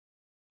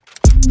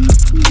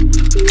Good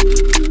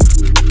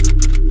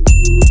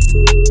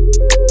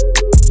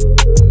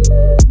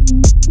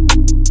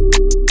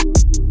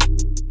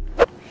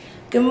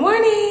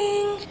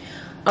morning.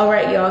 All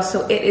right, y'all,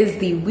 so it is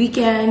the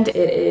weekend. It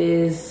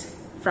is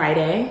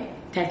Friday.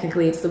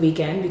 Technically it's the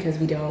weekend because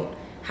we don't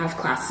have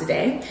class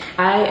today.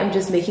 I am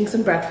just making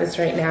some breakfast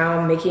right now.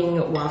 I'm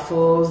making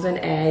waffles and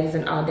eggs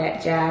and all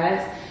that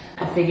jazz.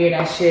 I figured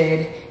I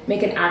should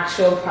make an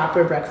actual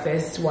proper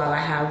breakfast while I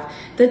have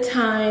the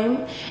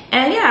time.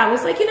 And yeah, I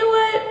was like, you know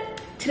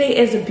what? Today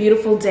is a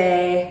beautiful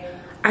day.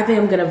 I think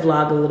I'm gonna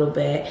vlog a little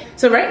bit.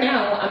 So right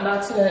now I'm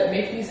about to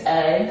make these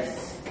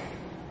eggs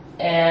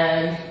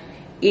and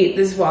eat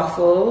these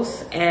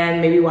waffles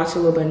and maybe watch a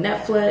little bit of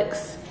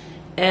Netflix.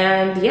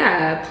 And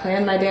yeah,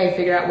 plan my day,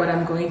 figure out what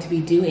I'm going to be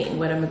doing,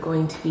 what I'm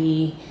going to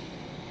be,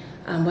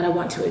 what I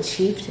want to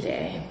achieve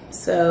today.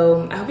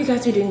 So I hope you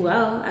guys are doing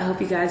well. I hope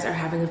you guys are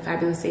having a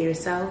fabulous day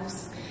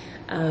yourselves,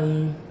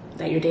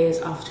 that your day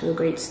is off to a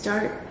great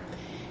start.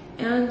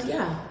 And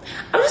yeah,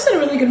 I'm just in a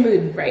really good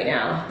mood right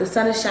now. The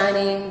sun is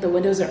shining, the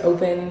windows are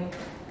open,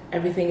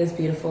 everything is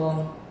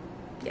beautiful.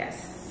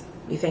 Yes,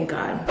 we thank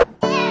God.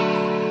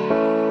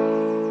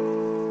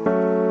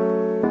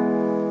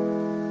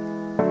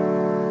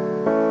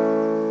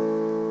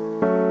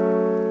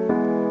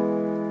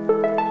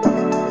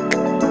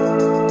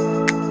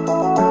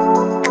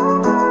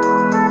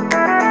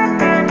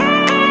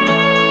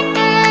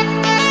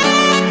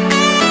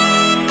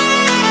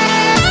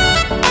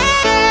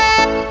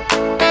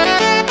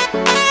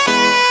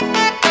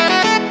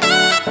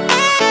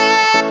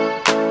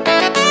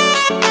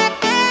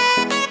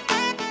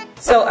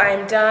 So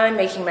I'm done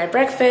making my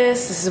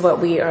breakfast. This is what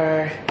we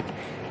are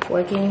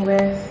working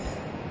with.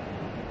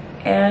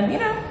 And you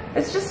know,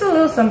 it's just a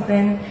little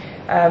something.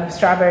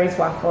 Strawberries,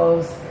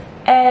 waffles,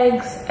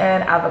 eggs,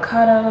 and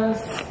avocados.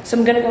 So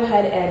I'm gonna go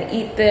ahead and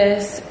eat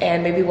this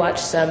and maybe watch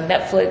some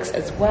Netflix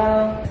as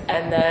well.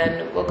 And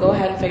then we'll go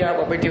ahead and figure out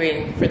what we're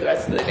doing for the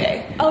rest of the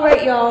day. All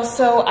right, y'all,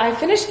 so I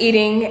finished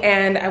eating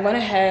and I went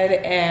ahead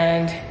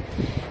and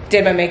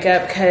did my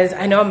makeup because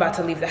I know I'm about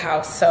to leave the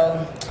house.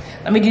 So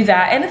let me do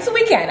that. And it's the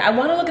weekend. I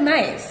want to look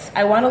nice.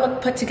 I want to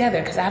look put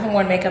together because I haven't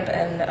worn makeup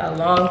in a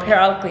long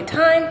periodically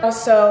time.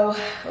 Also,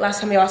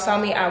 last time y'all saw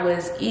me, I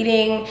was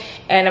eating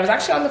and I was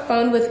actually on the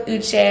phone with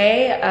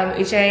Uche.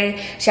 Uche,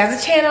 she has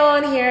a channel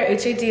on here,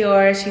 Uche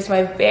Dior. She's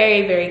my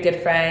very, very good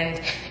friend.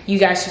 You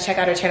guys should check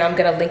out her channel. I'm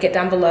gonna link it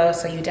down below,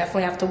 so you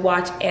definitely have to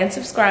watch and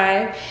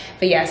subscribe.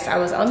 But yes, I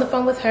was on the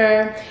phone with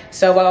her.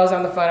 So while I was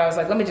on the phone, I was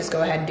like, let me just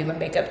go ahead and do my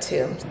makeup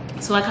too.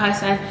 So like I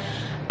said,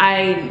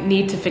 I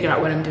need to figure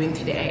out what I'm doing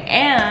today.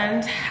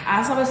 And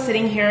as I was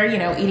sitting here, you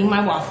know, eating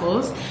my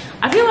waffles,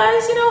 I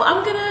realized, you know,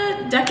 I'm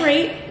gonna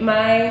decorate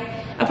my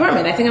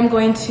apartment. I think I'm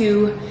going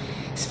to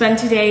spend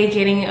today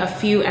getting a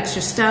few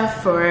extra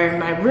stuff for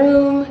my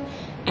room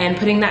and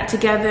putting that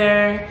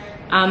together.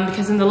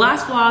 Because in the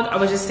last vlog, I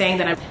was just saying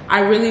that I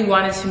really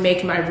wanted to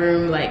make my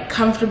room like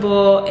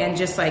comfortable and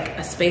just like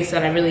a space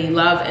that I really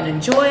love and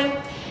enjoy.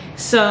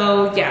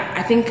 So yeah,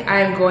 I think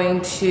I'm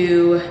going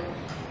to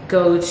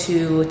go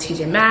to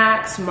TJ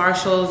Maxx,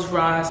 Marshalls,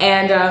 Ross,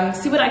 and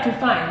see what I can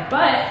find.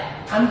 But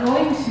I'm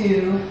going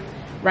to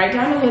write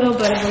down a little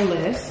bit of a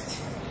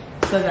list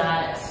so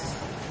that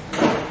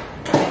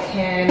I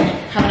can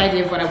have an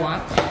idea of what I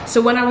want.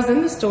 So when I was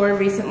in the store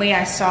recently,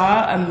 I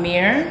saw a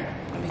mirror.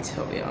 Let me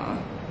tell y'all.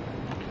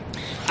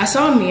 I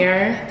saw a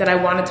mirror that I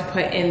wanted to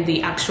put in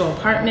the actual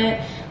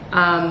apartment.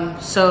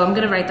 So I'm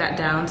gonna write that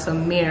down, so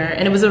mirror,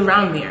 and it was a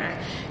round mirror.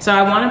 So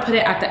I wanna put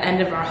it at the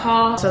end of our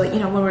hall so that, you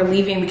know, when we're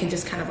leaving, we can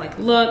just kind of like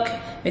look,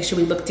 make sure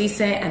we look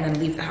decent, and then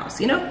leave the house,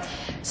 you know?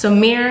 So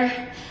mirror,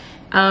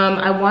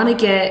 I wanna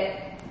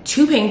get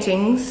 2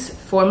 paintings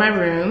for my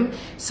room.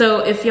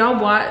 So if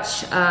y'all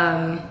watch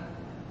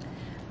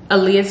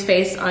Aaliyah's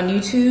Face on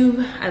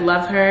YouTube, I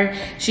love her.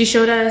 She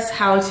showed us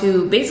how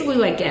to basically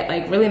like get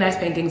like really nice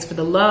paintings for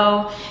the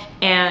low,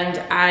 and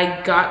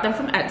I got them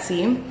from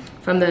Etsy,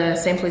 from the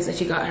same place that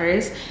she got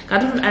hers.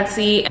 Got them from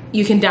Etsy.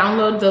 You can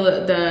download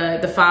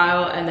the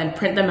file and then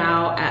print them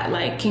out at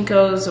like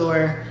Kinko's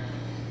or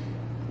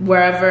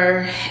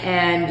wherever,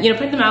 and you know,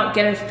 print them out,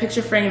 get a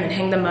picture frame and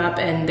hang them up,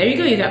 and there you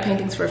go, you got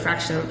paintings for a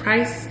fraction of the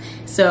price.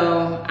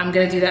 So I'm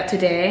gonna do that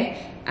today.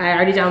 I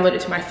already downloaded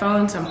it to my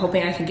phone, so I'm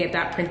hoping I can get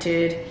that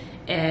printed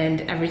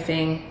and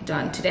everything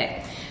done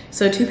today.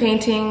 So 2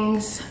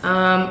 paintings,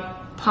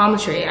 palm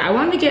tree. I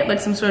wanted to get like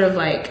some sort of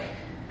like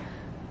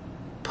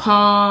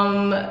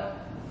palm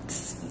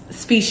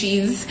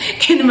species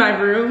in my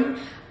room.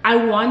 I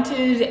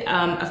wanted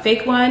a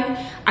fake one.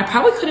 I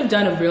probably could have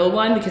done a real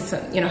one because,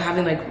 you know,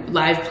 having like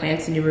live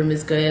plants in your room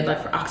is good,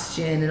 like for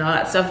oxygen and all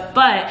that stuff.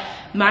 But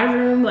my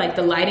room, like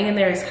the lighting in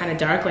there is kind of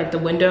dark. Like the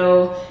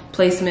window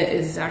placement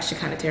is actually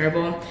kind of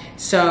terrible.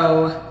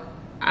 So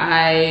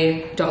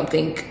I don't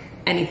think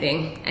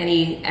anything,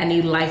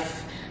 any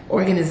life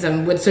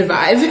organism would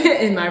survive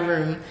in my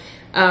room.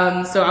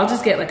 So I'll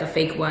just get like a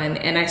fake one.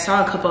 And I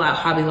saw a couple at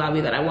Hobby Lobby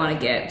that I want to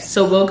get.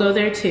 So we'll go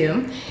there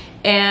too.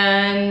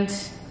 And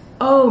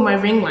oh, my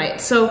ring light.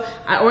 So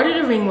I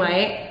ordered a ring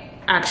light.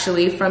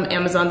 actually from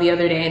Amazon the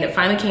other day, and it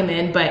finally came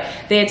in, but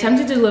they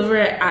attempted to deliver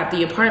it at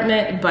the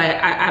apartment, but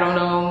I don't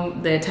know,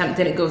 the attempt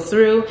didn't go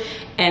through,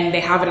 and they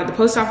have it at the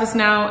post office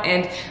now.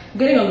 And I'm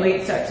getting a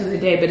late start to the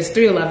day, but it's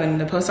 3:11.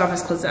 The post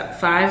office closes at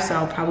 5, so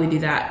I'll probably do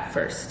that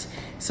first.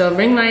 So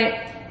ring light,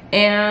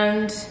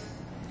 and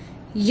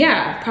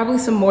yeah, probably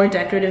some more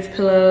decorative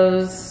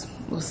pillows.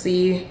 We'll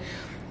see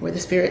where the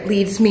spirit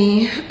leads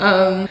me.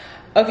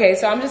 Okay,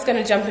 so I'm just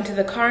gonna jump into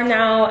the car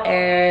now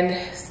and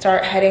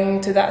start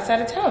heading to that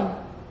side of town.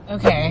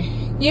 Okay,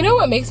 you know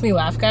what makes me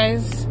laugh,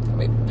 guys? Let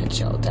me put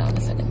y'all down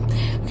a second.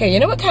 Okay,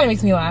 you know what kind of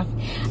makes me laugh?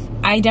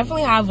 I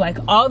definitely have like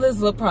all this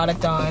lip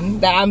product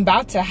on that I'm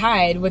about to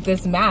hide with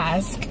this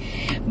mask.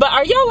 But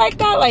are y'all like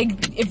that?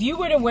 Like, if you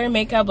were to wear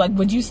makeup, like,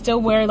 would you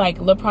still wear like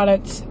lip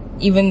product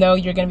even though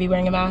you're gonna be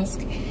wearing a mask?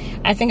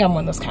 I think I'm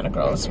one of those kind of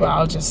girls where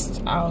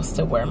I'll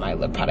still wear my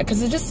lip product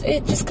because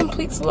it just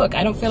completes the look.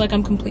 I don't feel like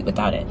I'm complete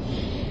without it.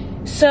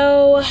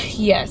 So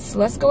yes,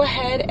 let's go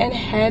ahead and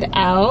head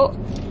out.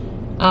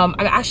 I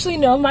actually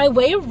know my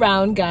way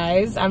around,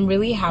 guys. I'm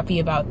really happy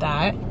about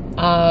that.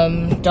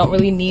 Don't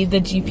really need the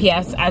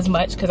GPS as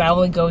much because I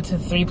only go to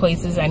 3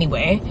 places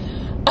anyway.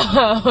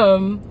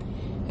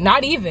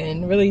 Not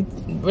even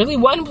really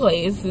one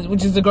place,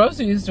 which is the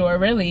grocery store.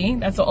 Really,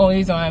 that's the only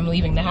reason why I'm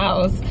leaving the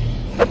house.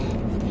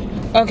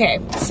 Okay,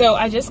 so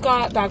I just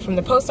got back from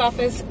the post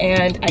office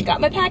and I got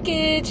my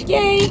package,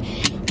 yay.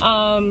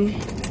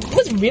 It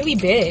was really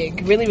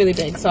big, really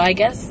big. So I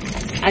guess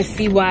I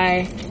see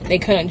why they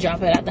couldn't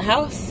drop it at the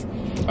house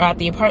or at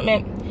the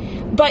apartment.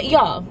 But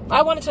y'all,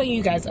 I want to tell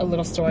you guys a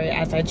little story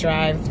as I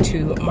drive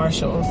to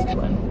Marshall's.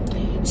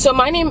 So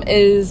my name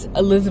is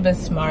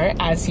Elizabeth Smart,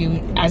 as you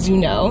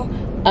know.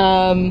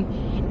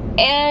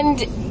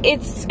 And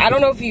it's, I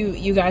don't know if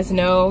you guys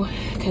know,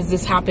 because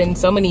this happened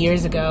so many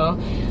years ago.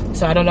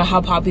 So I don't know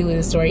how popular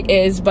the story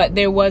is, but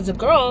there was a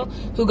girl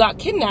who got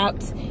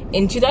kidnapped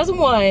in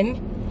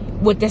 2001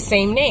 with the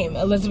same name,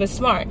 Elizabeth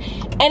Smart.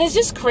 And it's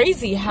just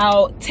crazy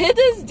how to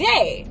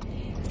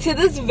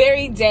this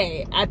very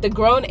day, at the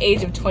grown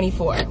age of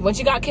 24, when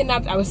she got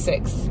kidnapped, I was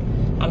 6.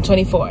 I'm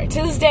 24.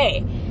 To this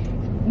day,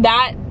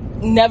 that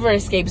never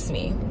escapes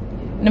me.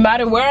 No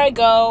matter where I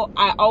go,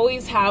 I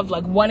always have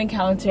like one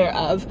encounter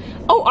of,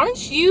 oh,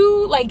 aren't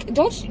you, like,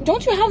 don't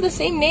you have the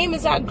same name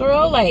as that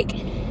girl? Like,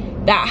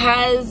 that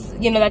has,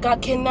 you know, that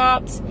got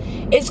kidnapped.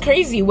 It's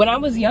crazy. When I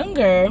was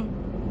younger,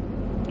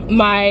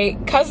 my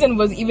cousin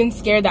was even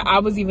scared that I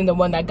was even the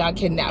one that got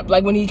kidnapped.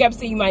 Like, when he kept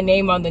seeing my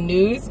name on the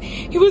news,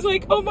 he was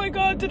like, oh my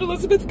God, did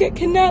Elizabeth get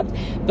kidnapped?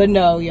 But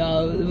no,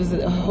 y'all, it was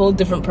a whole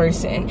different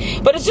person.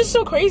 But it's just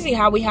so crazy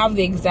how we have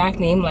the exact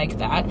name like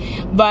that.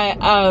 But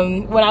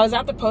when I was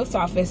at the post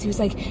office, he was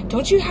like,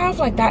 don't you have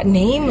like that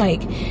name?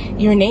 Like,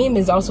 your name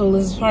is also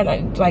Elizabeth Smart.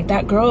 Like,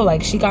 that girl,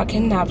 like, she got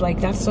kidnapped. Like,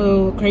 that's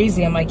so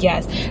crazy. I'm like,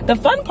 yes. The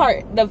fun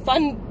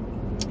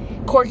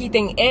quirky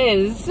thing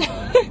is,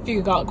 if you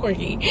could call it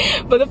quirky,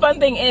 but the fun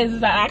thing is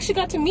that I actually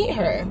got to meet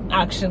her,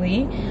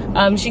 actually.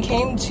 She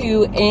came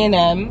to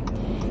A&M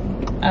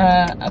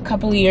a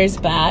couple of years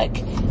back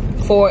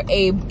for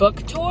a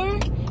book tour,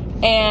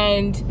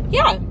 and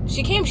yeah,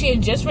 she came. She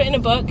had just written a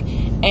book,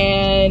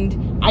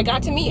 and I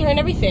got to meet her and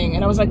everything,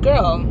 and I was like,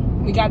 girl,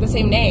 we got the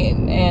same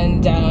name,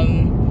 and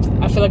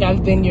I feel like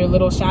I've been your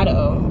little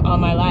shadow all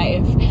my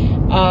life.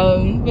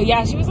 But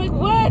yeah, she was like,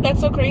 what?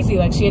 That's so crazy.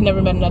 Like, she had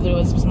never met another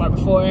Elizabeth Smart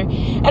before.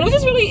 And it was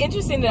just really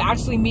interesting to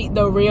actually meet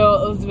the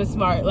real Elizabeth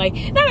Smart. Like,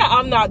 not that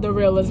I'm not the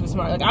real Elizabeth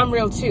Smart. Like, I'm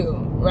real too,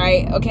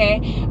 right?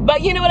 Okay?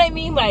 But you know what I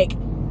mean? Like,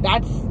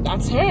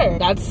 that's her.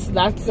 That's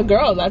the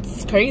girl.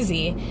 That's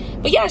crazy.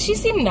 But yeah, she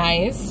seemed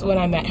nice when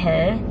I met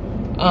her.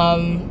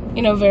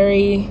 You know,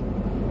 very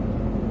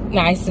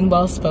nice and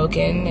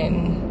well-spoken,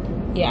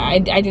 and yeah, I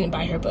didn't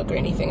buy her book or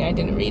anything. I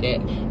didn't read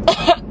it.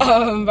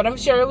 But I'm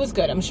sure it was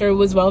good. I'm sure it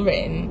was well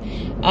written.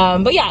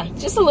 But yeah,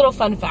 just a little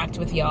fun fact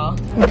with y'all.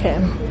 Okay,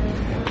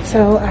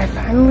 so I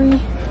finally...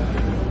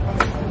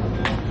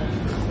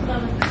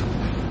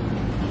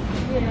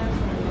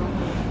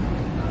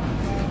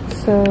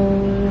 So,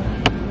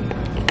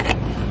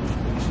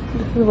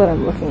 this is what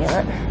I'm looking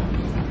at.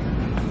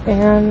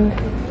 And,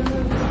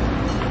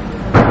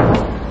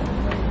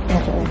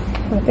 okay,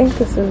 I think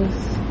this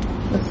is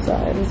the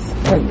size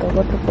and the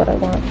look of what I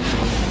want.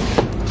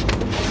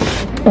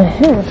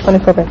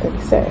 24 by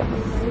 36. I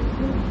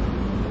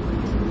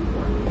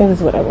think this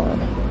is what I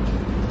want.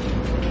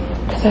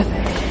 Cause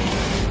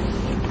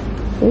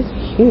this is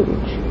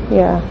huge.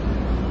 Yeah.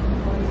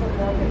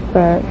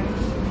 But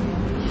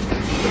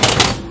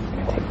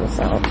take this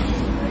out.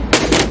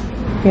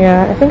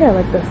 Yeah, I think I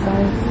like this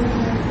size.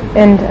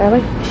 And I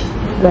like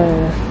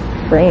the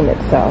frame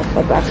itself.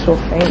 Like, the actual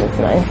frame is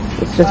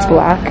nice. It's just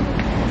black.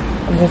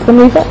 I'm just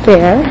gonna leave that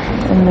there,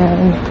 and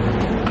then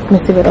let me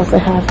see what else I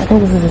have. I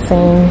think this is the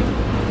same.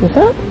 Is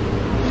that?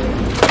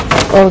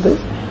 Oh, this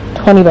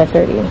 20 by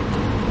 30.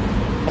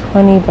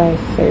 20 by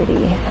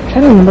 30. I'm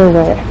trying to remember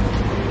what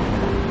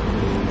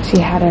she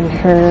had in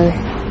her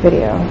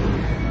video.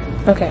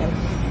 Okay,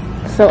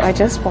 So I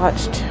just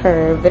watched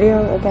her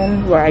video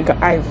again where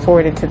I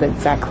forwarded to the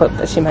exact clip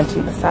that she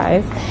mentioned the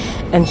size,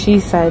 and she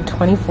said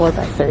 24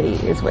 by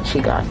 30 is what she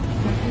got.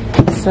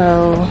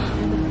 So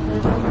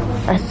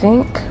I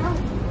think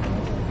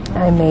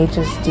I may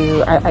just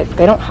do,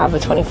 they don't have a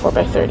 24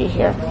 by 30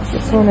 here.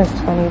 This one is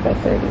 20 by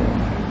 30,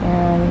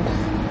 and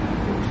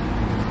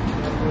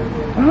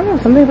I don't know,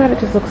 something about it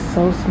just looks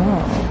so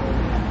small.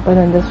 But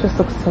then this just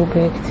looks so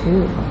big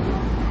too.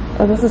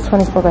 Oh, this is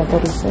 24 by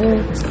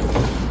 36.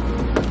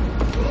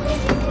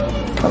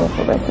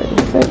 24 by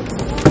 36.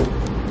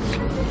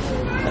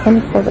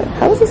 24 by,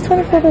 how is this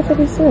 24 by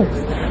 36?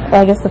 Well,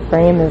 I guess the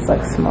frame is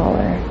like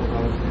smaller.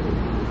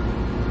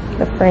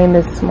 The frame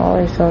is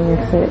smaller, so it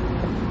makes it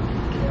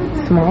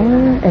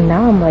smaller. And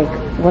now I'm like,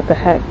 what the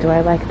heck? Do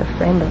I like the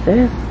frame of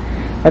this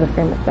or the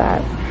frame of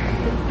that?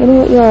 You know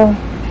what, y'all?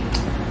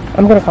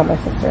 I'm gonna call my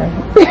sister.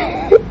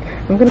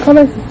 I'm gonna call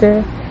my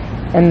sister,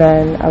 and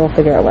then I will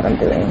figure out what I'm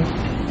doing.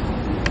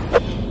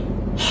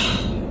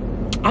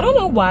 I don't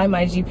know why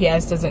my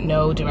GPS doesn't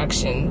know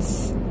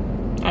directions.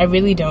 I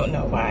really don't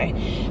know why.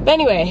 But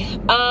anyway,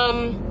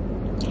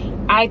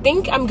 I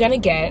think I'm gonna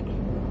get,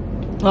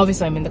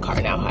 obviously I'm in the car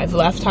now. I've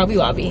left Hobby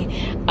Lobby.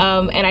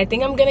 And I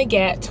think I'm gonna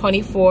get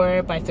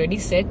 24 by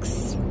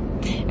 36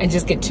 and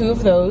just get 2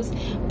 of those.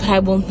 But I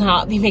will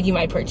not be making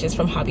my purchase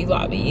from Hobby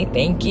Lobby.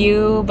 Thank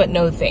you, but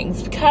no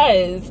thanks,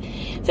 because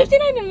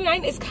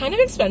 $59.99 is kind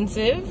of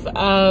expensive.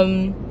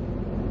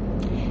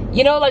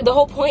 You know, like the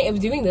whole point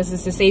of doing this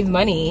is to save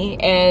money,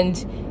 and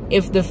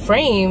if the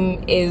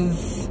frame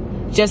is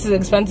just as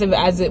expensive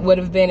as it would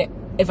have been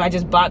if I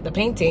just bought the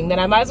painting, then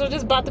I might as well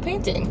just bought the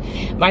painting.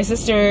 My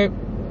sister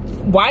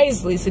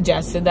wisely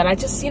suggested that I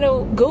just, you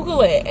know,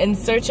 Google it and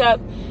search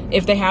up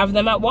if they have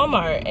them at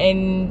Walmart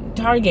and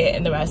Target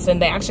and the rest,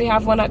 and they actually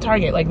have one at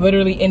Target, like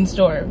literally in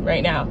store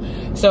right now.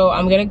 So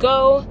I'm gonna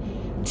go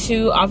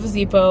to Office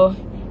Depot,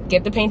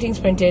 get the paintings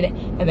printed,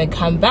 and then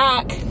come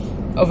back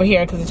over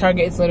here because the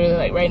Target is literally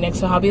like right next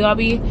to Hobby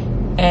Lobby.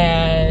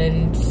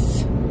 And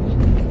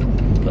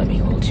let me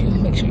hold you,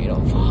 make sure you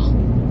don't fall.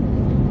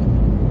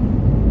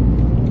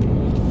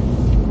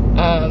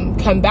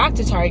 Come back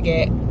to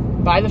Target,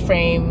 buy the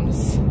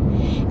frames,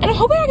 and I'm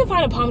hoping I can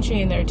find a palm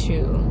tree in there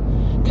too,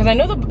 because I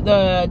know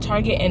the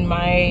Target in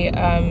my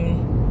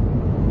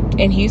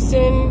in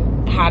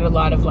Houston had a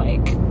lot of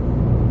like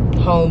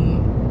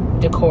home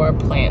decor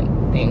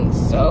plant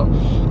things, so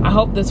I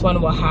hope this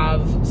one will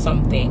have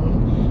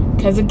something,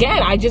 because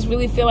again, I just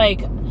really feel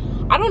like,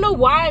 I don't know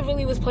why I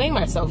really was playing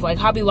myself like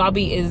Hobby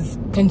Lobby is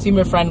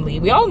consumer friendly.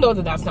 We all know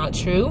that that's not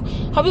true.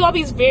 Hobby Lobby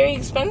is very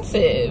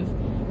expensive,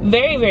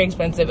 very, very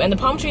expensive, and the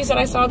palm trees that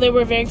I saw there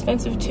were very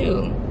expensive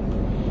too.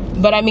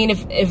 But I mean,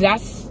 if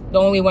that's the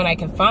only one I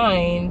can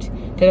find,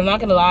 because I'm not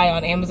gonna lie,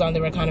 on Amazon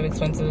they were kind of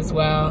expensive as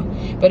well,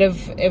 but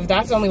if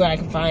that's the only one I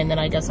can find, then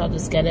I guess I'll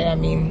just get it. I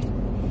mean,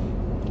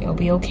 it'll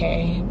be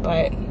okay.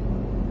 But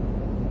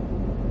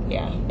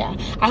yeah,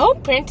 I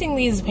hope printing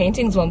these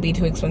paintings won't be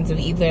too expensive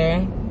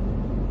either.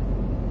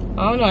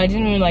 I don't know, I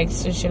didn't even like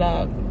search it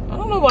up. I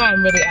don't know why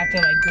I'm really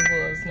acting like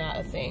Google is not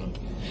a thing.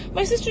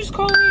 My sister's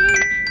calling.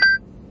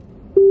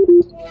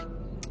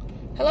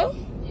 Hello?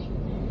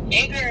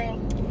 Hey girl.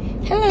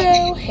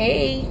 Hello,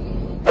 hey.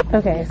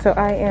 Okay, so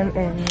I am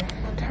in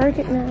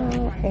Target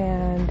now,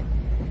 and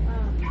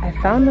I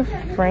found the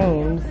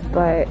frames,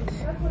 but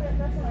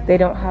they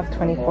don't have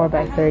 24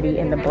 by 30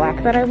 in the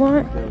black that I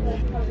want.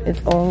 It's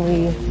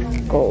only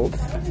gold,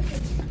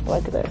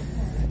 like this.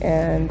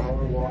 And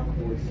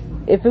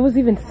if it was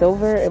even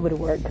silver, it would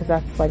work, because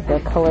that's like the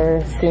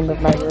color scheme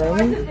of my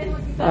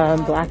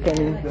room. Black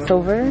and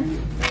silver,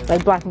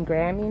 like black and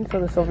gray, I mean,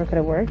 so the silver could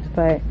have worked,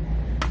 but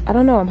I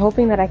don't know. I'm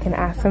hoping that I can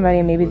ask somebody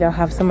and maybe they'll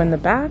have some in the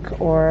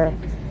back, or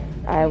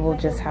I will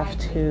just have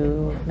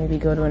to maybe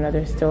go to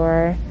another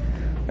store.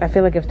 I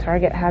feel like if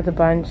Target has a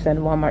bunch, then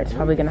Walmart's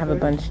probably gonna have a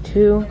bunch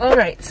too. All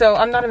right, so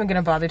I'm not even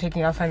gonna bother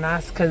taking off my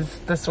mask because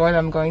the store that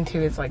I'm going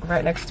to is like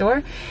right next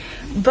door.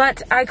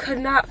 But I could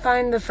not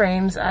find the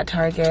frames at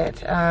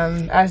Target.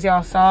 As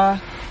y'all saw,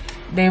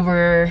 they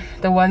were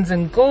the ones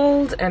in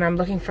gold, and I'm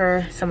looking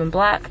for some in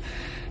black.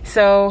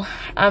 So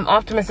I'm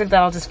optimistic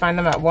that I'll just find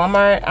them at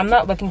Walmart. I'm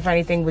not looking for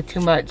anything with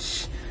too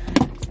much,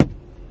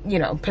 you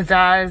know,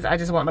 pizzazz. I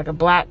just want like a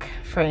black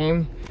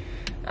frame.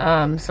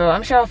 So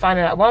I'm sure I'll find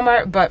it at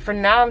Walmart, but for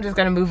now I'm just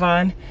gonna move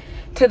on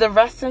to the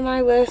rest of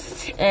my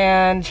list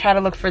and try to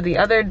look for the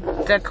other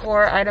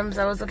decor items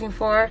I was looking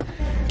for.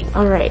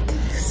 All right,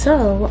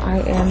 so I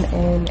am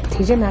in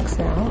TJ Maxx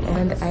now,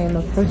 and I am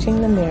approaching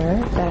the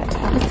mirror that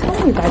I was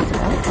telling you guys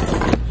about.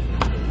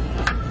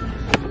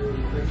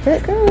 Here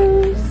it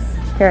goes.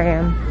 Here I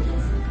am.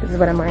 This is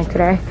what I'm wearing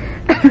today.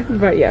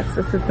 But yes,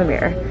 this is the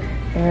mirror.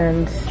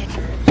 And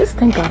just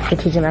thank God for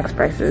TJ Maxx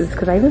prices,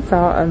 because I even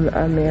saw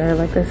a mirror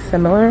like this, a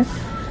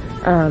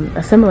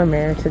similar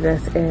mirror to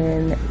this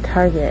in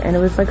Target, and it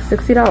was like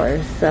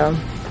 $60. So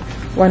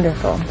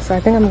wonderful. So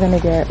I think I'm gonna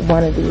get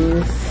one of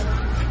these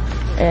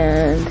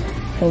and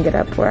hang it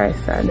up where I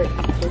said.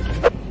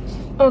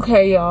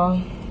 Okay,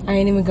 y'all. I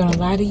ain't even gonna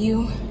lie to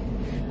you.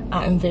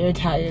 I am very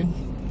tired.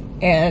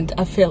 And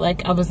I feel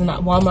like I was in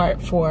that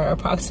Walmart for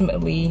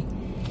approximately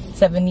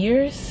 7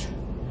 years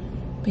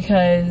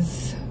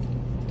because,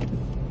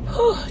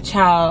 whew,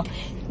 child,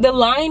 the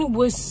line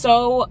was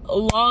so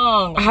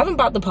long. I haven't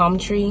bought the palm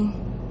tree.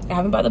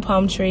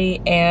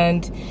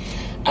 And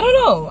I don't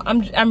know.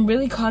 I'm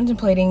really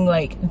contemplating,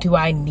 like, do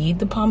I need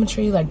the palm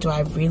tree? Like, do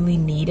I really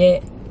need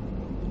it?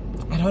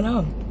 I don't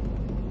know.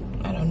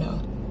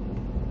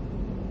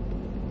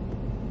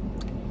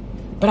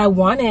 But I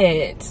want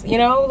it, you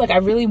know? Like, I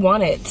really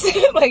want it.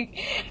 Like,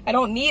 I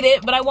don't need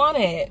it, but I want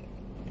it.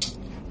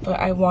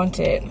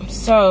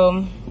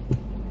 So,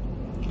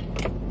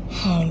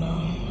 I don't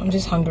know. I'm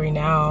just hungry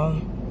now.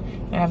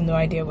 I have no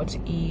idea what to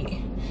eat.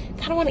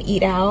 Kind of want to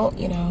eat out,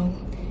 you know?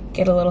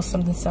 Get a little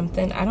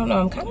something. I don't know.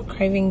 I'm kind of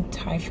craving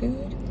Thai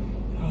food.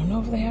 I don't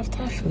know if they have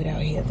Thai food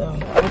out here, though.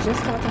 I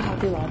just got to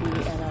Hobby Lobby,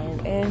 and I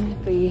am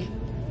in the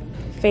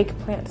fake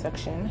plant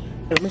section.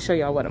 Let me show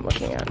y'all what I'm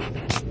looking at.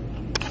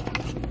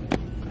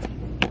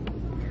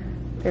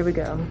 There we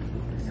go.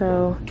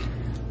 So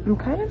I'm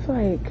kind of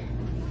like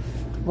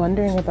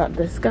wondering about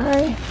this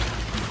guy.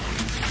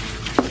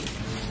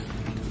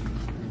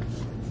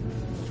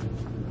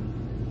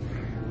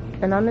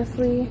 And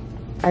honestly,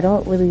 I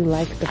don't really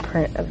like the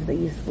print of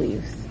these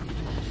leaves.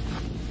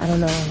 I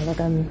don't know,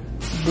 like I'm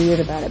weird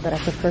about it, but I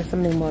prefer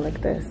something more like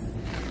this.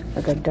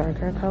 Like a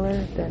darker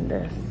color than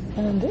this.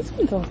 And this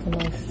one's also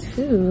nice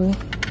too.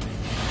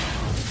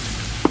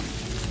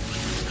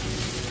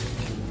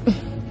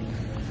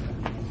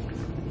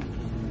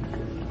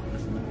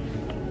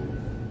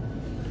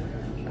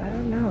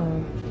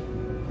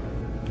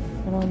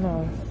 I don't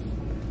know.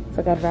 It's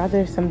like I'd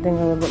rather something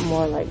a little bit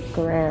more like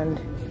grand.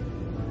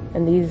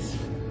 And these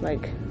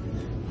like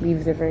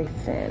leaves are very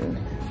thin.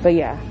 But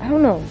yeah, I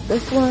don't know.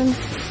 This one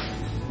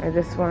or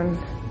this one.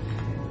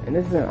 And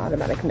this is an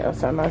automatic no,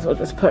 so I might as well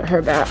just put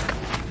her back.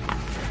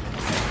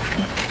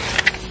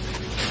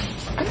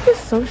 I'm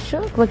just so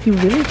shook. Like, you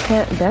really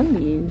can't bend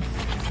these.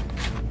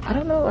 I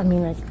don't know. I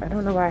mean, like, I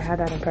don't know why I had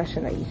that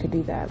impression that you could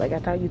do that. Like, I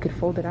thought you could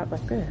fold it out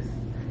like this.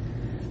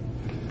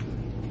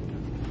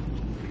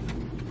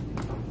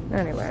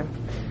 Anyway,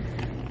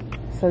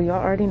 so y'all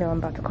already know I'm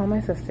about to call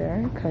my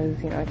sister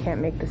because, you know, I can't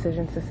make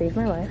decisions to save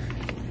my life.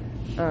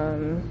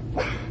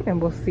 And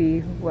we'll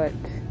see what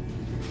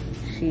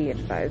she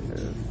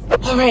advises.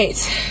 All right,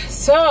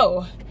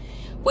 so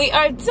we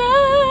are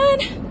done.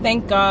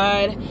 Thank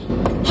God.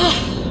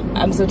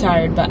 I'm so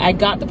tired, but I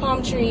got the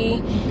palm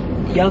tree.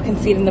 Y'all can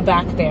see it in the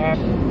back there.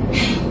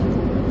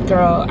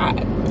 Girl,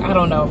 I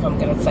don't know if I'm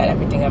gonna set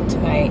everything up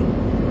tonight.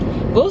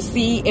 We'll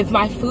see. If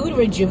my food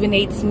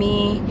rejuvenates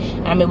me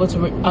and I'm able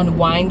to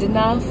unwind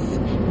enough,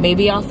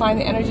 maybe I'll find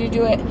the energy to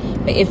do it.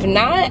 But if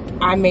not,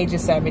 I may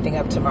just set everything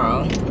up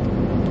tomorrow.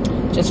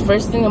 Just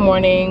first thing in the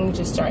morning,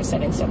 just start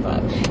setting stuff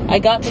up. I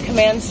got the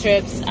command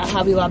strips at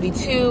Hobby Lobby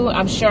too.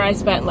 I'm sure I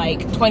spent like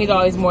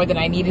 $20 more than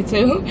I needed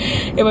to.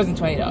 It wasn't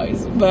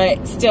 $20,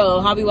 but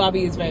still, Hobby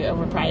Lobby is very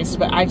overpriced,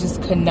 but I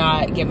just could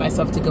not get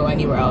myself to go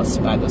anywhere else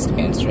to buy those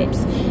command strips.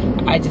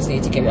 I just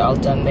need to get it all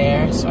done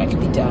there so I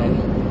can be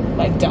done.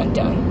 Like,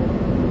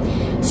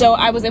 done. So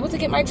I was able to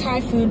get my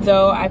Thai food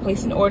though. I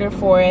placed an order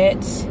for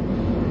it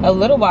a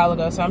little while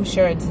ago, so I'm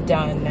sure it's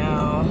done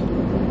now.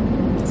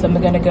 So I'm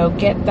gonna go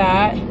get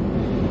that,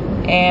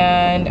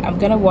 and I'm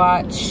gonna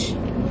watch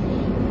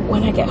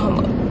when I get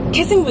home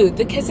Kissing Booth,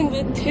 the Kissing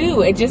Booth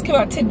 2. It just came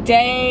out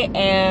today,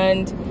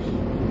 and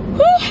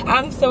whew,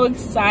 I'm so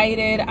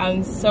excited.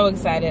 I'm so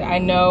excited. I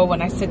know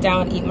when I sit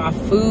down and eat my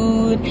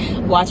food,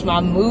 watch my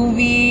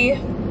movie,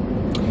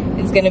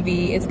 it's gonna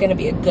be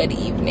a good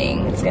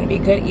evening. It's gonna be a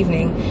good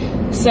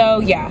evening. So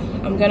yeah,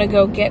 I'm gonna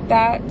go get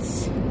that,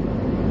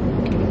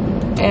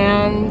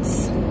 and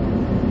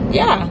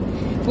yeah,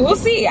 we'll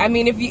see. I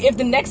mean, if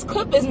the next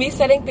clip is me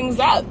setting things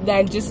up,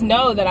 then just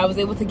know that I was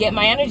able to get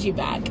my energy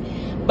back.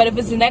 But if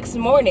it's the next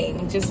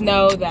morning, just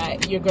know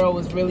that your girl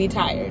was really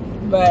tired.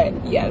 But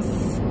yes,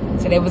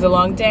 today was a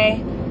long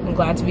day. I'm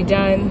glad to be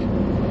done,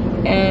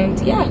 and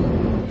yeah.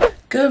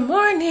 Good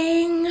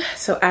morning.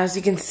 So as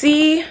you can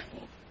see,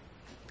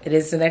 it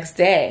is the next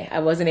day. I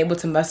wasn't able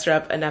to muster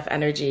up enough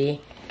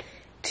energy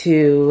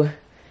to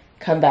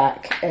come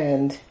back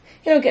and,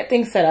 you know, get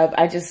things set up.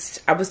 I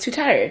was too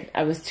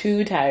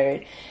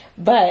tired.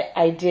 But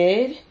I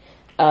did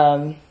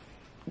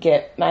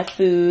get my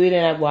food,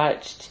 and I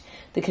watched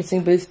The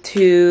Kissing Booth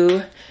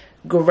 2.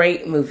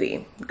 Great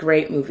movie.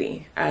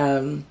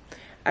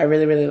 I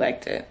really, really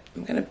liked it.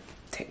 I'm gonna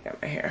take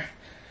out my hair.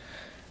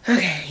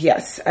 Okay,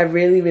 yes, I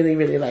really, really,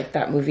 really liked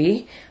that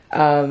movie.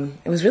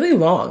 It was really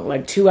long,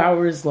 like 2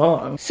 hours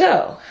long.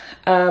 So,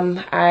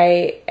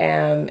 I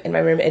am in my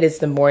room. It is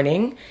the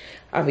morning,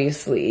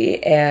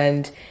 obviously,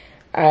 and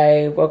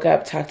I woke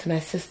up, talked to my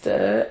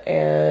sister,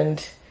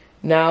 and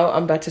now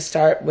I'm about to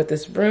start with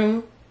this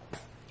room.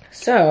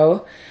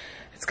 So,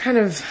 it's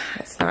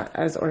not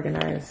as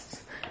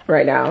organized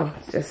right now,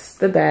 just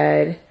the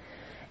bed.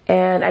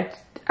 And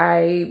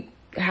I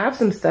have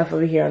some stuff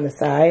over here on the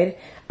side.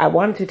 I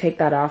wanted to take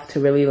that off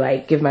to really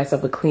like give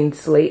myself a clean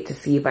slate to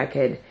see if I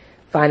could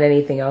find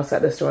anything else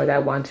at the store that I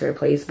want to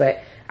replace,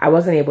 but I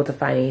wasn't able to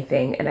find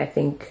anything, and I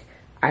think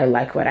I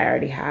like what I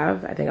already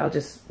have. I think I'll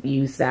just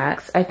use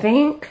that. I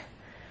think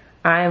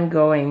I'm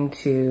going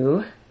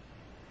to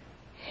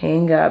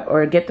hang up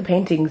or get the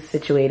paintings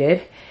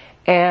situated.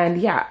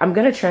 And yeah, I'm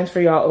gonna transfer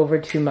y'all over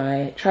to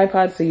my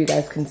tripod so you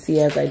guys can see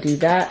as I do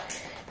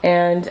that.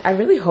 And I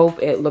really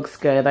hope it looks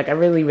good. Like, I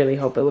really, really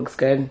hope it looks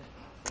good.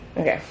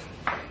 Okay,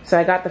 so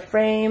I got the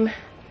frame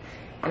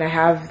and I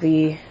have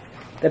the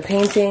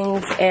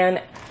paintings,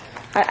 and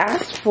I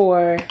asked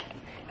for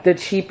the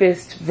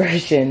cheapest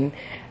version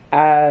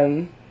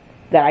that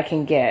I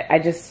can get. I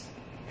just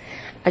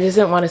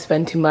didn't want to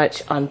spend too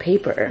much on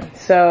paper.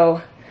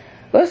 So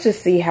let's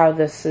just see how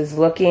this is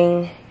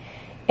looking.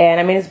 And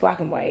I mean, it's black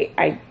and white.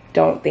 I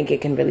don't think it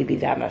can really be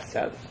that messed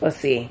up. Let's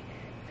see.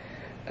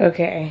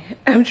 Okay,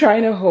 I'm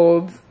trying to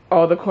hold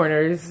all the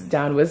corners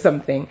down with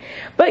something.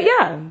 But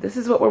yeah, this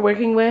is what we're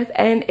working with,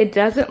 and it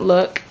doesn't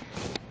look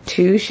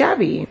too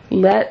shabby.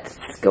 Let's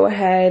go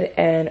ahead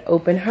and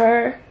open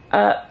her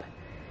up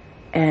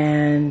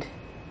and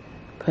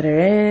put her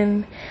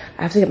in.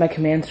 I have to get my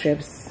command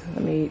strips.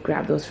 Let me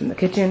grab those from the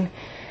kitchen.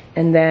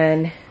 And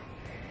then,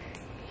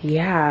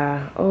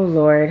 yeah, oh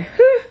Lord.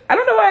 I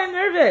don't know why I'm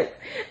nervous.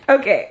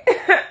 Okay,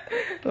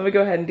 let me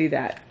go ahead and do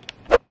that.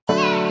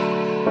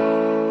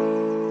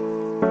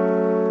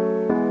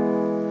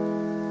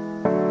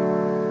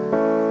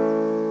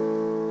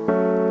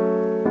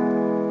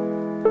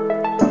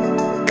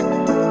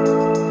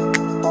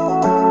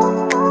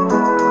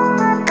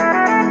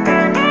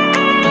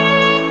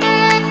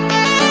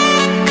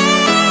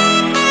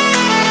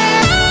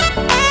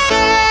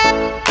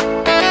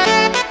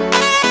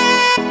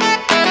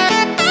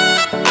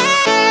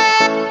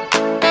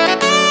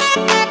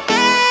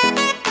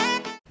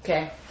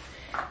 Okay,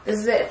 this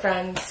is it,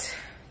 friends.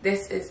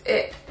 This is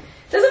it.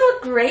 Doesn't it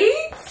look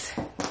great?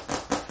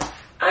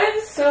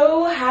 I'm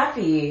so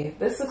happy.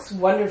 This looks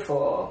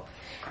wonderful.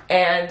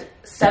 And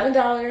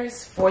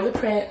 $7 for the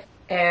print,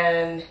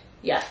 and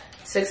yeah,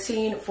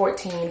 $16,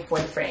 $14 for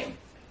the frame.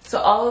 So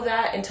all of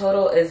that in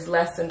total is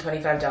less than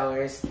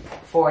 $25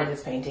 for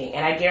this painting.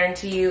 And I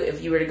guarantee you,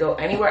 if you were to go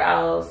anywhere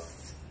else,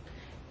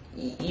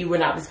 you would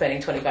not be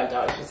spending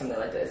 $25 for something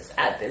like this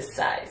at this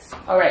size.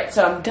 All right,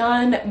 so I'm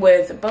done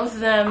with both of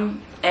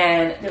them,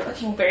 and they're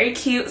looking very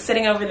cute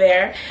sitting over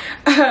there.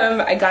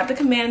 I got the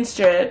command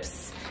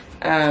strips.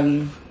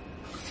 Hello,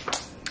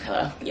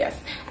 yes.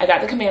 I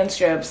got the command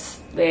strips.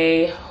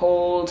 They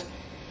hold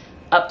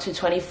up to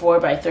 24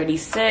 by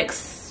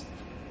 36.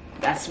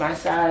 That's my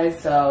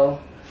size, so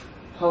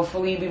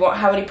hopefully we won't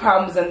have any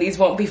problems and these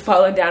won't be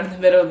falling down in the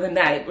middle of the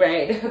night,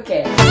 right?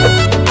 Okay.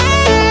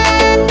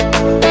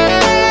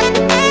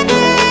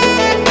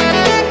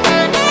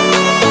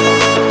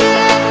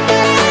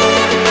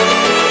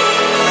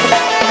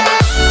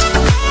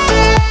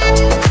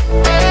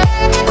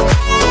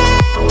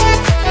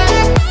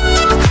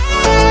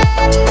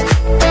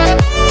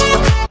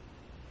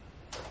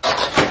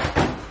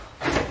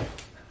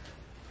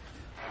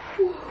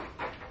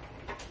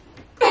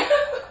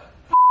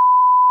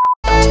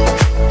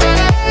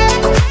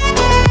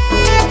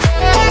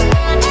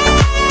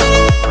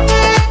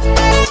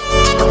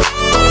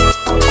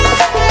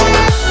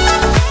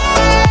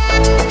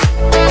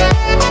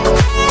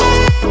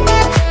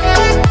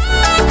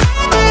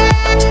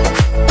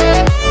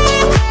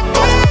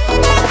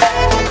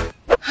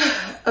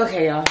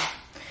 Okay, y'all,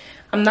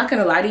 I'm not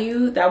gonna lie to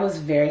you, that was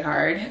very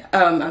hard.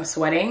 I'm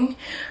sweating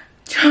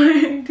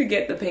trying to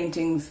get the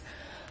paintings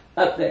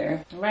up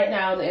there. Right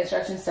now, the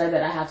instructions said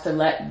that I have to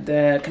let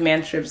the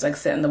command strips like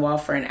sit in the wall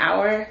for an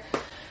hour.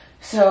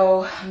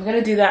 So I'm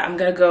gonna do that. I'm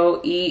gonna go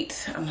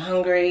eat. I'm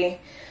hungry,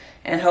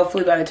 and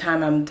hopefully by the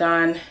time I'm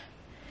done,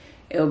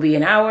 it'll be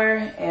an hour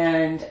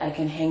and I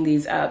can hang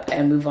these up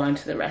and move on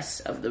to the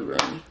rest of the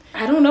room.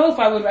 I don't know if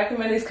I would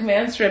recommend these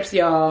command strips,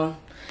 y'all.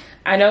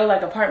 I know,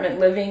 like, apartment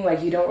living,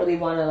 like, you don't really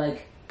want to,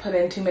 like, put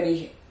in too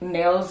many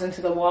nails into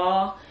the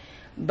wall,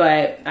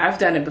 but I've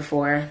done it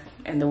before,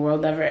 and the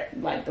world never,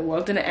 like, the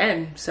world didn't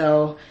end.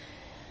 So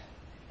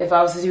if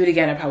I was to do it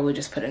again, I'd probably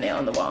just put a nail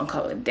on the wall and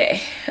call it a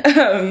day.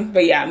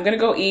 But yeah, I'm gonna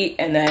go eat,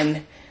 and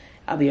then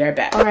I'll be right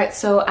back. All right,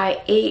 so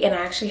I ate, and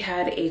I actually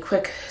had a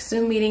quick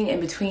Zoom meeting in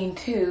between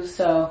too,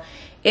 so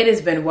it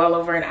has been well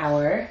over an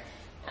hour.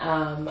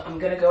 I'm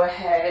gonna go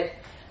ahead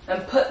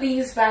and put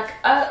these back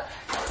up,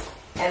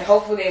 and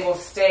hopefully they will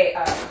stay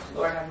up.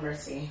 Lord have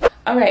mercy.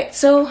 All right,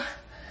 so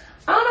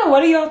I don't know,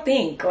 what do y'all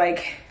think?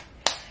 Like,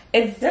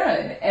 it's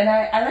done, and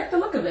I like the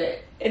look of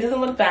it. It doesn't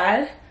look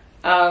bad.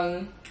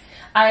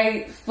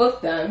 I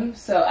flipped them,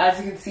 so as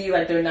you can see,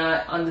 like, they're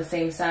not on the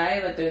same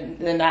side. Like,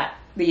 they're not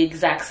the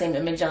exact same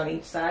image on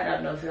each side. I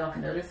don't know if y'all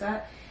can notice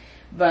that,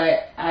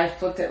 but I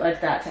flipped it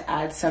like that to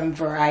add some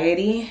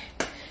variety,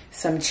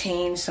 some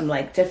change, some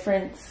like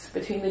difference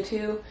between the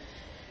two.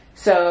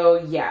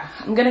 So yeah,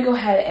 I'm gonna go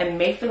ahead and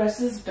make the rest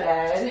of this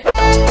bed.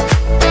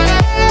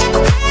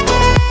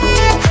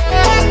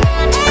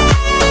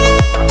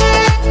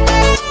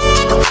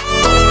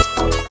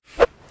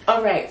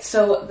 All right,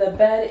 so the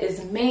bed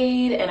is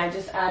made and I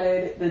just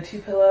added the 2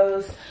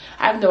 pillows.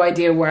 I have no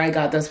idea where I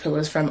got those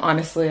pillows from,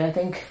 honestly. I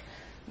think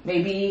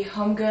maybe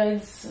Home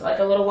Goods like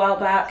a little while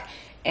back.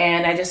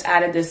 And I just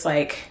added this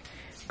like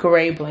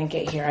gray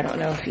blanket here. I don't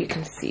know if you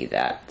can see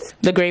that.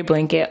 The gray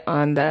blanket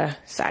on the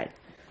side.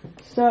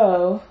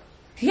 So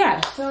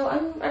yeah, so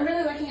I'm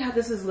really liking how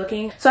this is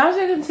looking. So as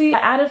you can see, I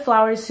added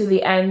flowers to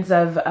the ends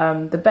of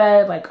the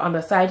bed, like on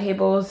the side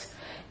tables.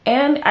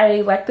 And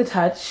I like the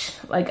touch,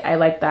 like I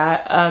like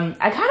that. I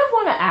kind of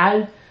want to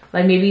add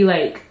like maybe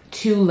like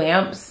 2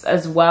 lamps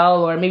as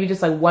well, or maybe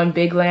just like 1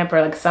 big lamp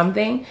or like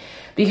something,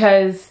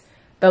 because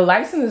the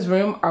lights in this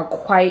room are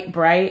quite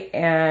bright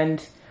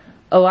and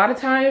a lot of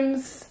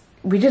times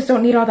we just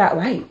don't need all that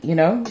light, you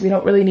know? We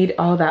don't really need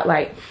all that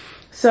light.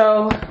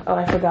 So, oh,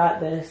 I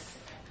forgot this.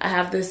 I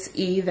have this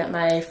E that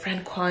my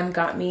friend Quan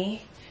got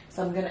me.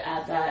 So I'm gonna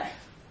add that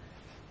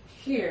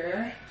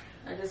here.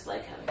 I just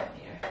like having it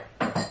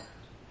here.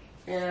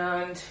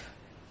 And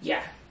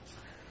yeah,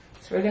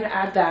 so we're gonna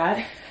add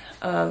that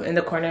in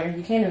the corner.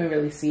 You can't even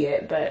really see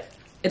it, but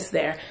it's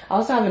there. I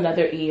also have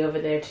another E over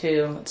there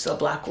too. It's a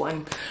black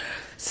one.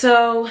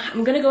 So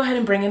I'm gonna go ahead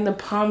and bring in the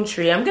palm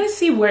tree. I'm gonna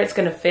see where it's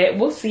gonna fit.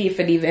 We'll see if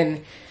it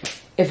even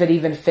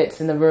fits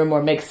in the room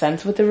or makes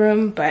sense with the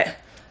room. But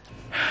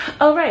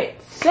all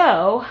right,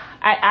 so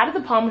I added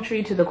the palm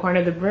tree to the corner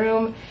of the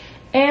room,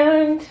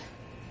 and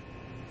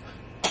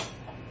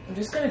I'm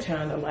just gonna turn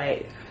on the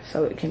light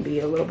so it can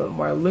be a little bit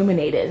more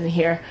illuminated in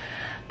here.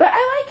 But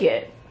I like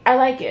it. I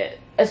like it.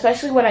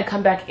 Especially when I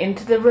come back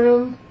into the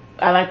room,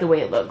 I like the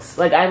way it looks.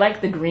 Like, I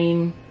like the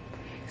green.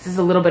 This is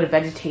a little bit of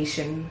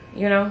vegetation,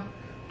 you know?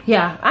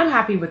 Yeah, I'm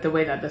happy with the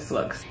way that this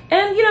looks.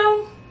 And, you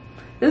know,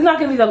 this is not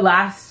gonna be the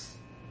last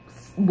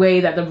way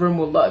that the room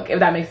will look, if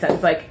that makes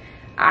sense. Like,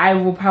 I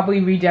will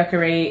probably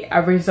redecorate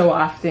every so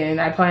often.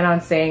 I plan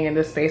on staying in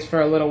this space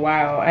for a little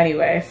while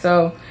anyway.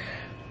 So,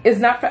 it's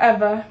not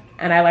forever.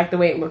 And I like the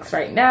way it looks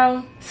right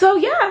now. So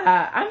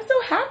yeah, I'm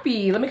so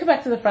happy. Let me come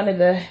back to the front of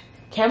the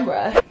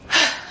camera.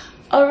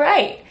 All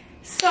right,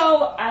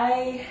 so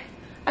I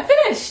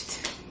finished.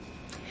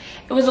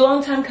 It was a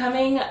long time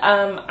coming.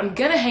 I'm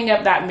gonna hang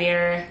up that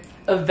mirror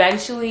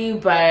eventually,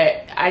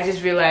 but I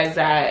just realized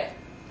that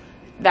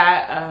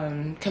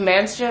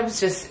command strips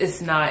just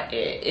is not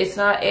it. It's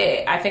not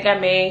it. I think I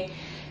may,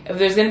 if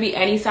there's gonna be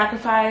any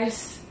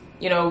sacrifice,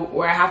 you know,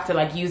 where I have to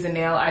like use a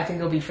nail, I think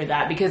it'll be for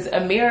that, because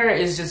a mirror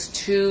is just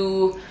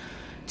too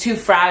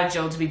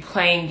fragile to be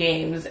playing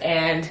games.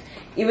 And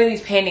even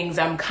these paintings,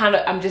 I'm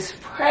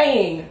just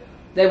praying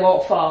they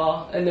won't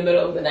fall in the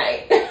middle of the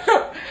night.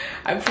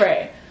 I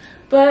pray.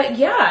 But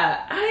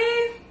yeah,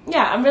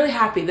 I'm really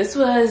happy. This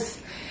was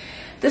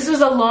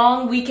a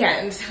long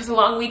weekend. It was a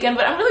long weekend,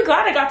 but I'm really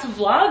glad I got to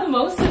vlog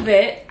most of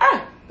it.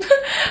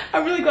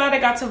 I'm really glad I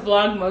got to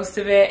vlog most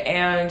of it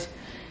and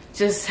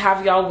just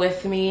have y'all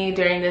with me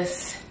during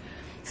this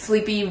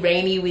sleepy,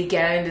 rainy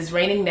weekend. It's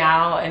raining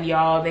now, and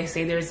y'all, they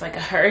say there's like a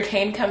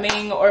hurricane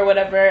coming or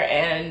whatever,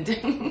 and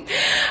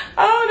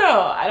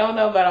I don't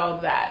know about all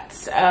of that.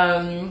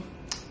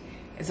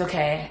 It's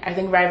okay. I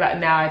think right about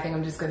now, I think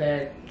I'm just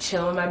gonna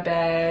chill in my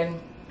bed,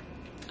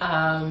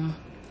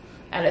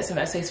 edit some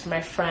essays for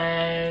my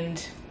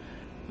friend,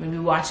 maybe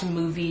watch a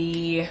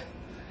movie.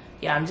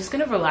 Yeah, I'm just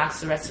gonna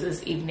relax the rest of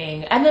this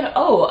evening. And then,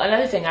 oh,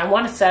 another thing, I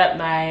want to set up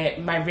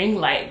my ring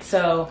light.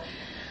 So,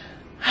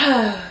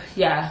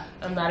 yeah,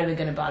 I'm not even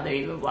gonna bother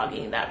even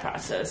vlogging that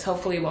process.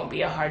 Hopefully it won't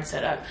be a hard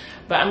setup.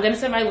 But I'm gonna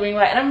set my ring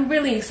light, and I'm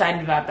really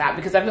excited about that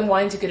because I've been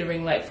wanting to get a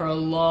ring light for a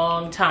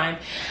long time.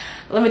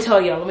 Let me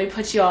tell y'all, let me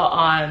put y'all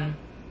on.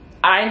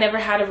 I never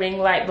had a ring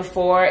light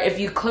before. If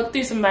you click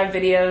through some of my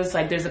videos,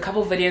 like there's a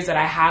couple videos that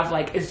I have,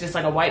 like it's just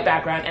like a white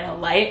background and a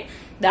light.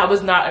 That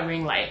was not a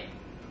ring light.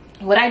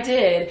 What I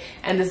did,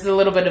 and this is a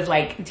little bit of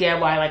like DIY,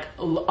 like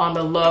on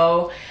the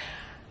low,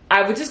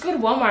 I would just go to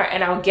Walmart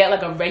and I would get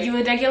like a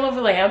regular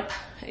lamp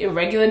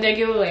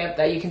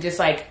that you can just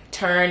like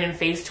turn and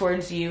face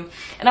towards you.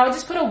 And I would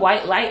just put a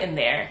white light in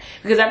there,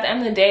 because at the end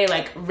of the day,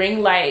 like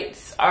ring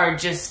lights are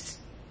just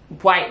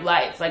white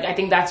lights. Like I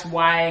think that's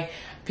why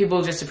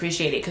people just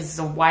appreciate it, because it's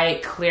a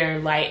white, clear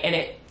light, and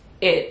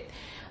it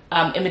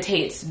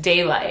imitates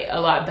daylight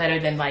a lot better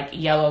than like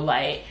yellow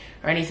light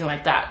or anything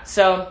like that.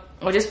 So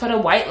I'll just put a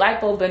white light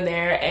bulb in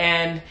there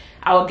and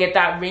I will get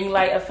that ring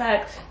light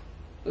effect.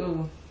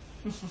 Ooh,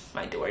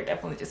 my door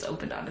definitely just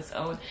opened on its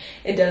own.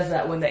 It does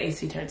that when the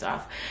AC turns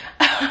off.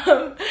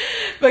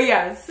 But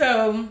yeah,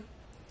 so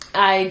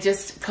I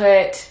just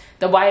put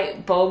the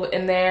white bulb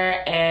in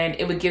there and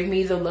it would give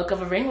me the look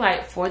of a ring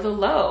light for the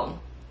low.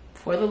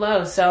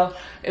 So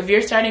if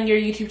you're starting your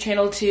YouTube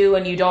channel too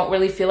and you don't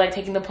really feel like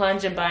taking the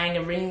plunge and buying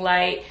a ring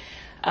light,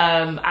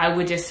 I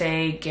would just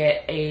say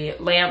get a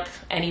lamp,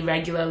 any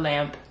regular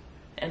lamp,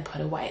 and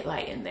put a white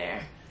light in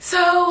there.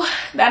 So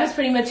that is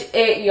pretty much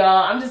it,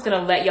 y'all. I'm just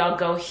gonna let y'all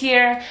go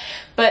here.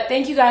 But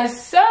thank you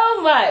guys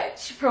so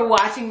much for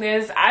watching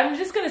this. I'm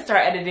just gonna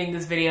start editing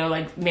this video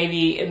like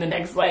maybe in the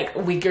next like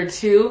week or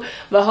two,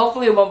 but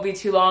hopefully it won't be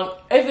too long.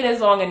 If it is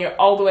long and you're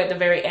all the way at the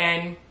very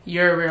end,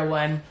 you're a real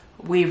one.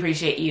 We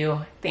appreciate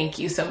you. Thank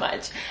you so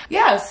much.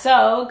 Yeah,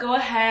 so go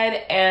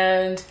ahead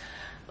and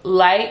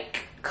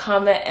like,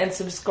 comment, and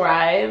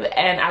subscribe,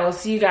 and I will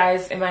see you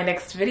guys in my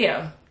next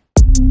video.